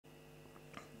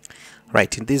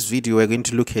Right, in this video we're going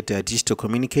to look at digital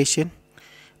communication.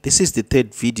 This is the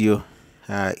third video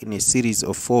in a series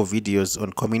of 4 videos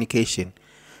on communication.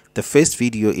 The first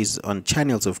video is on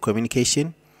channels of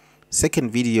communication,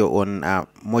 second video on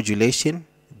modulation,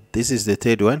 this is the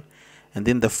third one, and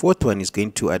then the fourth one is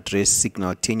going to address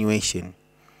signal attenuation.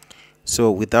 So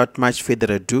without much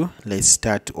further ado, let's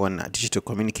start on digital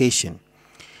communication.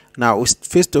 Now we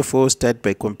first of all start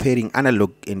by comparing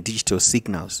analog and digital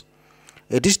signals.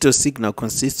 A digital signal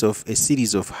consists of a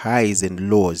series of highs and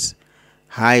lows.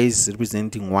 Highs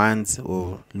representing ones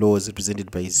or lows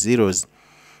represented by zeros.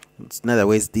 In other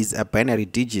words, these are binary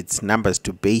digits, numbers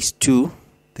to base 2.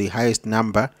 The highest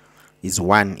number is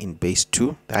 1 in base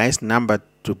 2. The highest number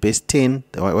to base 10,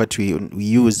 what we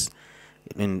use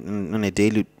on a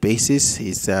daily basis,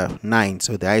 is 9.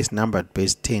 So the highest number at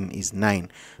base 10 is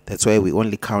 9. That's why we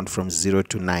only count from 0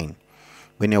 to 9.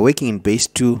 When you're working in base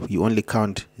 2, you only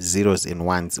count zeros and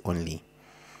ones only.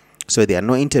 So there are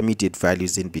no intermediate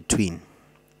values in between.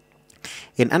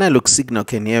 An analog signal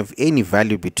can have any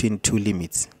value between 2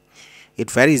 limits.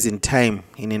 It varies in time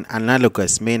in an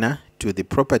analogous manner to the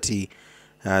property,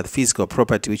 the physical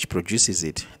property which produces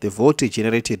it. The voltage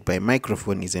generated by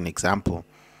microphone is an example.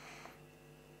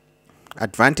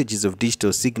 Advantages of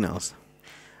digital signals.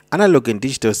 Analog and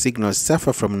digital signals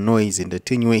suffer from noise and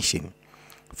attenuation.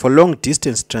 For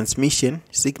long-distance transmission,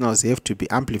 signals have to be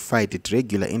amplified at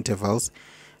regular intervals.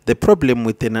 The problem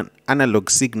with an analog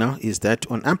signal is that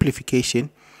on amplification,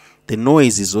 the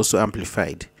noise is also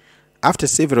amplified. After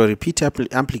several repeat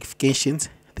amplifications,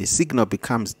 the signal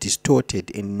becomes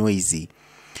distorted and noisy.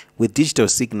 With digital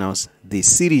signals, the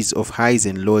series of highs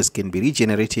and lows can be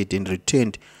regenerated and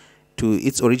returned to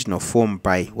its original form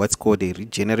by what's called a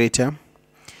regenerator.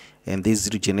 And these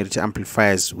regenerator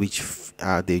amplifiers, which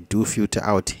they do filter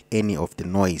out any of the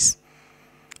noise.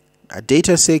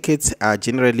 Data circuits are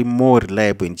generally more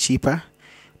reliable and cheaper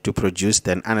to produce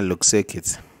than analog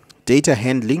circuits. Data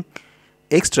handling.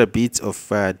 Extra bits of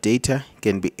data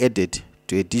can be added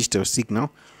to a digital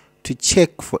signal to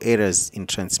check for errors in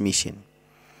transmission.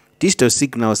 Digital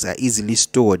signals are easily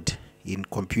stored in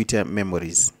computer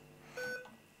memories.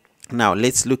 Now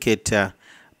let's look at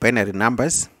binary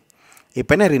numbers. A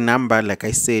binary number, like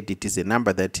I said, it is a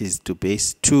number that is to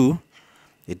base 2.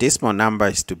 A decimal number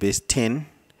is to base 10.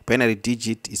 Binary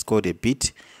digit is called a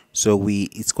bit. So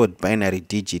it's called binary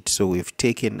digit. So we've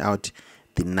taken out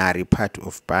the nary part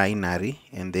of binary,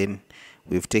 and then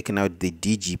we've taken out the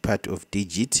digi part of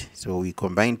digit. So we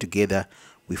combine together,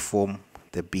 we form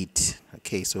the bit.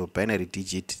 Okay, so binary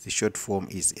digit, the short form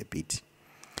is a bit.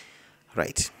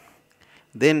 Right.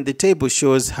 Then the table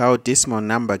shows how decimal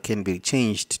number can be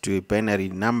changed to a binary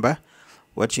number.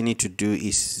 What you need to do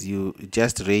is you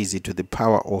just raise it to the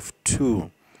power of 2.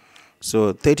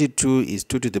 So 32 is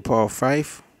 2 to the power of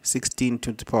 5, 16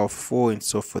 to the power of 4, and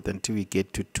so forth until we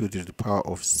get to 2 to the power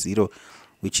of 0,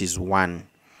 which is 1.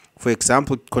 For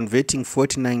example, converting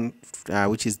 49,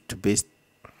 which is to base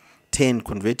 10,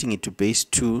 converting it to base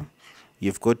 2,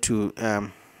 you've got to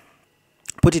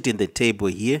put it in the table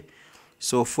here.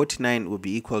 So 49 will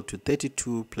be equal to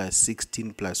 32 plus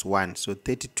 16 plus 1. So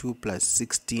 32 plus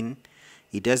 16,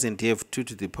 it doesn't have 2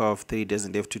 to the power of 3, it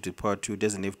doesn't have 2 to the power of 2, it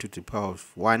doesn't have 2 to the power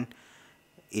of 1.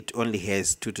 It only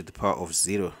has 2 to the power of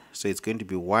 0. So it's going to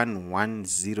be 1, 1,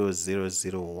 0, 0,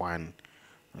 0, 1.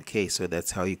 Okay, so that's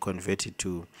how you convert it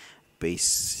to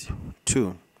base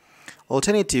 2.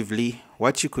 Alternatively,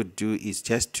 what you could do is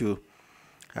just to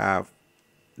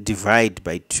divide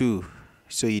by 2.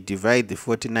 So you divide the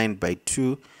 49 by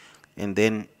 2, and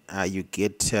then you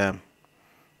get 2,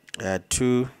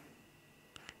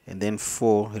 and then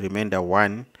 4, remainder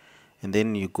 1, and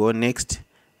then you go next,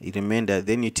 remainder,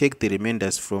 then you take the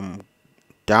remainders from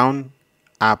down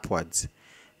upwards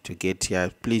to get here.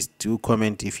 Please do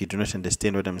comment if you do not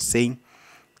understand what I'm saying.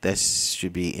 That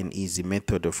should be an easy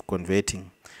method of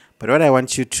converting. But what I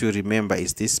want you to remember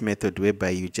is this method whereby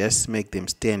you just make them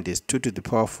stand as 2 to the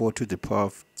power of 4, 2 to the power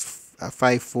of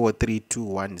 5, 4, 3, 2,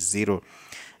 1, 0,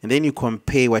 and then you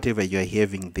compare whatever you are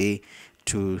having there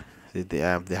to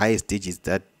the highest digits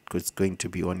that is going to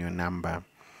be on your number.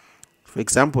 For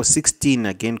example, 16,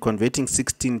 again converting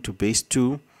 16 to base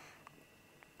 2.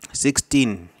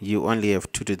 16, you only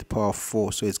have 2 to the power of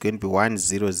 4, so it's going to be 1,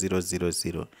 0, 0, 0,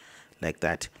 0, like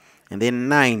that. And then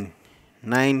 9,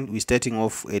 we're starting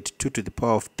off at 2 to the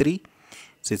power of 3,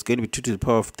 so it's going to be 2 to the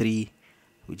power of 3,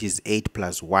 which is 8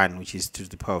 plus 1, which is 2 to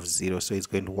the power of 0. So it's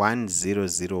going to 1, 0,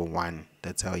 0, 1.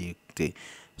 That's how you do.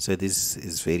 So this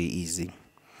is very easy.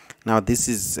 Now this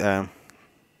is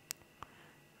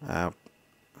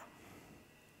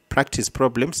practice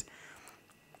problems.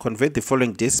 Convert the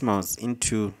following decimals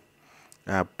into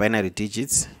binary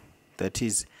digits. That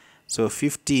is, so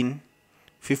 15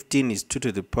 is 2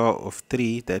 to the power of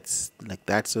 3, that's like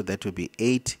that, so that will be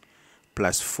 8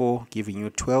 plus 4 giving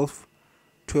you 12,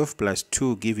 12 plus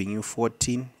 2 giving you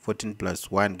 14, 14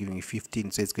 plus 1 giving you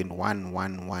 15, so it's going 1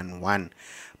 1 1 1.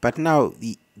 But now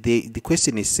the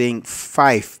question is saying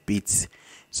 5 bits.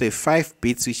 So 5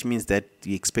 bits, which means that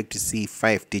you expect to see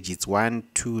 5 digits, 1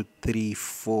 2 3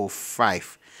 4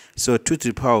 5. So 2 to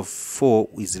the power of 4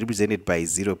 is represented by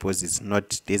 0 because it's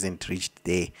not, doesn't reach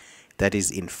there. That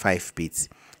is in 5 bits.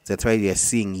 That's why we are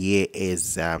seeing here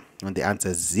as on the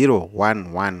answer 0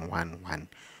 1 1 1 1.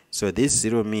 So this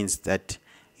 0 means that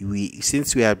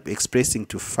since we are expressing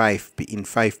to 5 in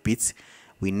 5 bits,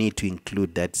 we need to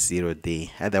include that 0 there.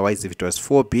 Otherwise, if it was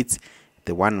 4 bits,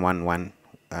 the 1 1 1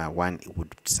 1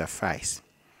 would suffice.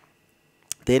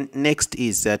 Then next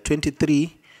is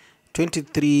 23.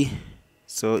 23,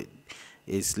 so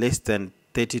is less than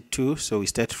 32, so we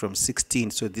start from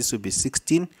 16, so this will be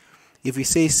 16. If we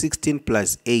say 16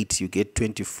 plus 8, you get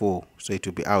 24, so it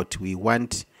will be out. We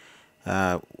want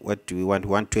what do we want?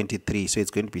 We want 23, so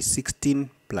it's going to be 16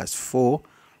 plus 4,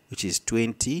 which is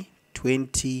 20,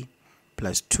 20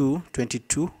 plus 2,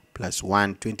 22 plus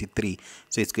 1, 23.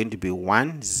 So it's going to be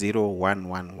 1 0 1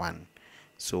 1 1.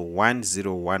 So 1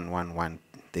 0 1 1 1.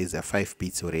 There's a 5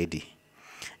 bits already.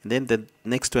 And then the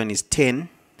next one is 10.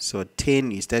 So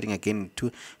 10 is starting again in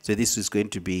 2. So this is going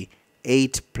to be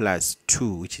 8 plus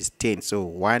 2, which is 10. So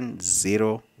 1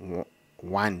 0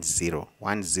 1 0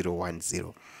 1 0 1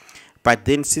 0. But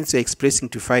then since we're expressing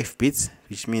to 5 bits,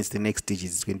 which means the next digit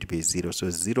is going to be 0.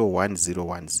 So 0 1 0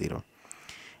 1 0.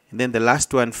 And then the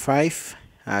last one, 5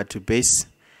 to base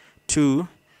 2.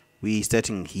 We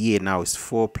starting here now is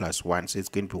 4 plus 1. So it's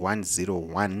going to be 1 0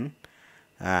 1.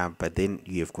 But then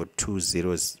you have got 2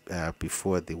 zeros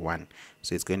before the 1.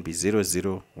 So it's going to be 0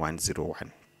 0 1 0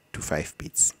 1 to 5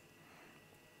 bits.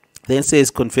 Then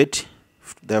says convert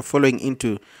the following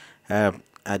into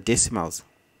decimals.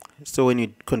 So when you're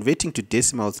converting to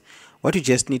decimals, what you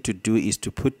just need to do is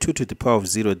to put 2 to the power of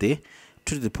 0 there,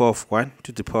 2 to the power of 1,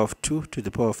 2 to the power of 2, 2 to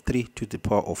the power of 3, 2 to the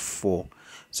power of 4.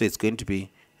 So it's going to be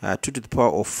 2 to the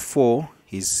power of 4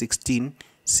 is 16,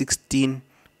 16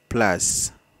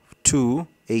 plus 2,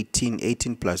 18,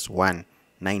 18 plus 1,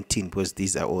 19, because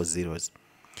these are all zeros.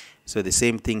 So the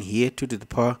same thing here, 2 to the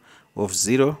power of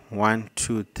 0, 1,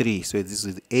 2, 3. So this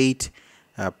is 8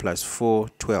 plus 4,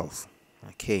 12.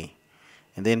 Okay.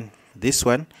 And then this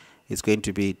one is going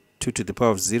to be 2 to the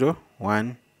power of 0,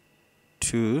 1,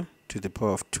 2 to the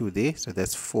power of 2 there. So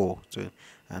that's 4. So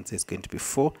answer is going to be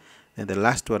 4. Then the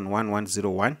last one, 1, 1, 0,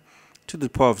 1. 2 to the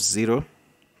power of 0,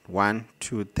 1,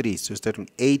 2, 3. So starting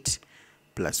 8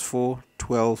 plus 4,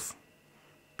 12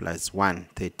 plus 1,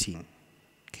 13.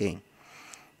 Okay.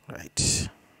 Right.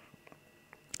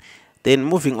 Then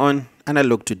moving on,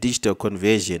 analog to digital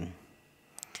conversion.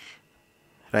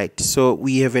 Right, so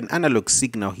we have an analog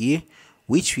signal here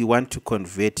which we want to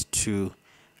convert to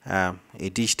a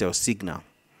digital signal.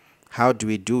 How do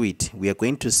we do it? We are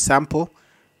going to sample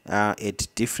at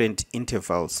different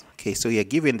intervals. Okay, so we are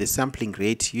given the sampling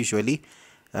rate usually.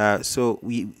 So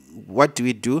what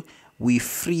do? We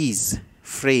freeze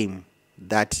frame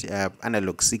that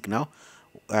analog signal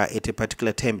at a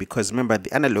particular time, because remember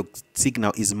the analog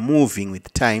signal is moving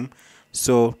with time.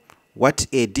 So what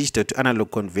a digital to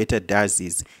analog converter does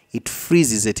is it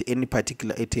freezes at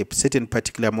a certain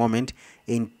particular moment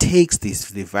and takes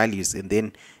the values, and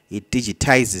then it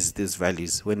digitizes these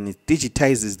values. When it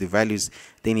digitizes the values,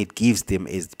 then it gives them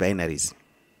as binaries.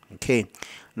 Okay,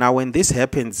 now when this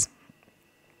happens,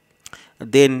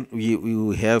 then we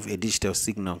will have a digital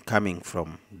signal coming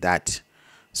from that.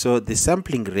 So the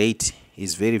sampling rate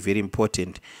is very, very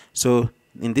important. So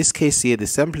in this case here, the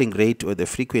sampling rate or the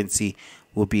frequency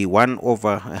will be 1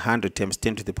 over 100 times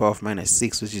 10 to the power of minus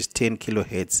 6, which is 10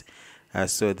 kilohertz.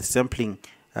 So the sampling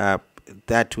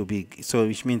that will be, so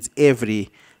which means every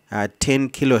 10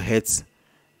 kilohertz.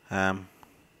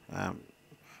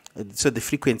 So the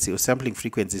frequency or sampling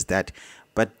frequency is that,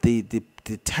 but the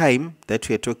time that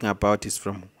we are talking about is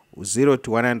from 0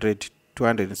 to 100,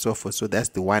 200 and so forth. So that's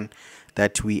the one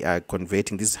that we are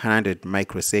converting. This is 100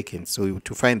 microseconds. So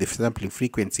to find the sampling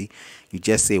frequency, you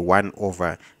just say 1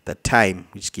 over the time,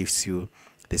 which gives you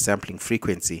the sampling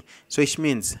frequency. So which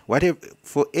means whatever,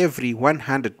 for every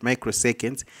 100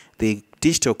 microseconds, the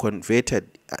digital converter,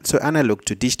 so analog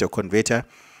to digital converter,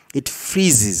 it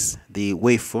freezes the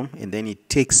waveform and then it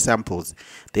takes samples.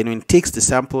 Then when it takes the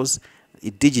samples,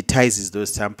 it digitizes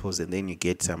those samples and then you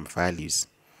get some values.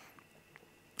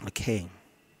 Okay.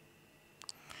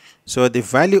 So the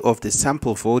value of the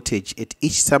sample voltage at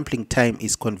each sampling time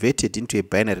is converted into a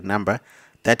binary number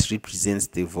that represents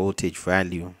the voltage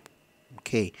value.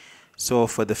 Okay, so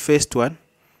for the first one,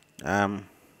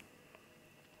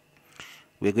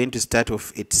 we're going to start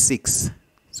off at 6.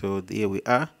 So there we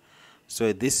are.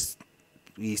 So this,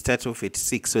 we start off at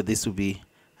 6, so this will be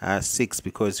 6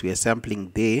 because we are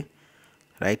sampling there,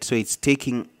 right? So it's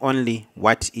taking only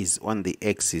what is on the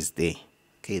axis there.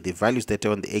 Okay, the values that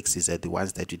are on the axis are the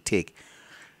ones that you take.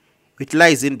 It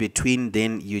lies in between,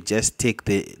 then you just take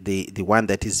the one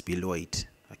that is below it.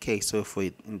 Okay, so for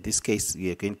in this case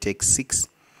we are going to take 6.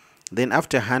 Then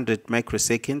after 100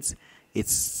 microseconds,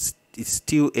 it's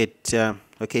still at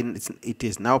okay, it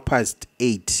is now past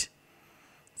 8.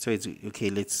 So it's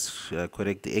okay. Let's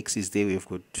correct the axis there. We've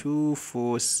got 2,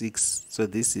 4, 6. So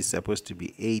this is supposed to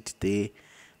be 8 there,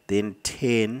 then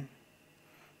 10,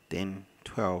 then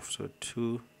 12. So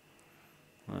 2,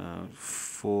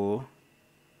 4.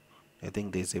 I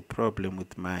think there's a problem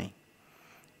with my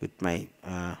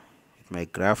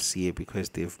graphs here because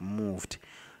they've moved.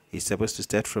 It's supposed to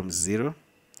start from 0,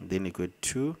 and then you go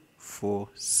 2, 4,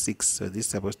 6. So this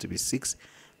is supposed to be 6,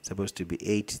 supposed to be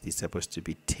 8, this is supposed to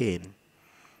be 10.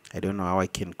 I don't know how I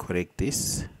can correct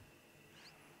this.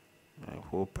 I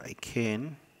hope I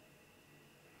can.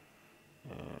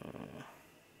 I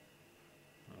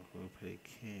hope I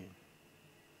can.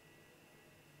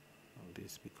 Will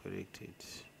this be corrected?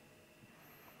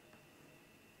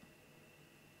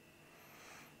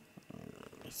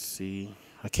 Let's see.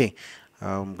 Okay,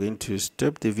 I'm going to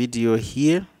stop the video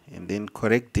here and then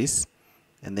correct this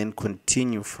and then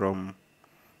continue from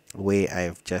where I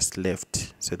have just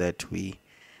left so that we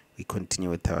continue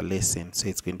with our lesson. So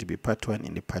it's going to be part 1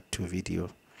 in the part 2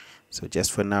 video. So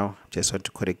just for now, just want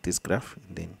to correct this graph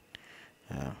and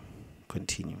then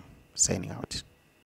continue. Signing out.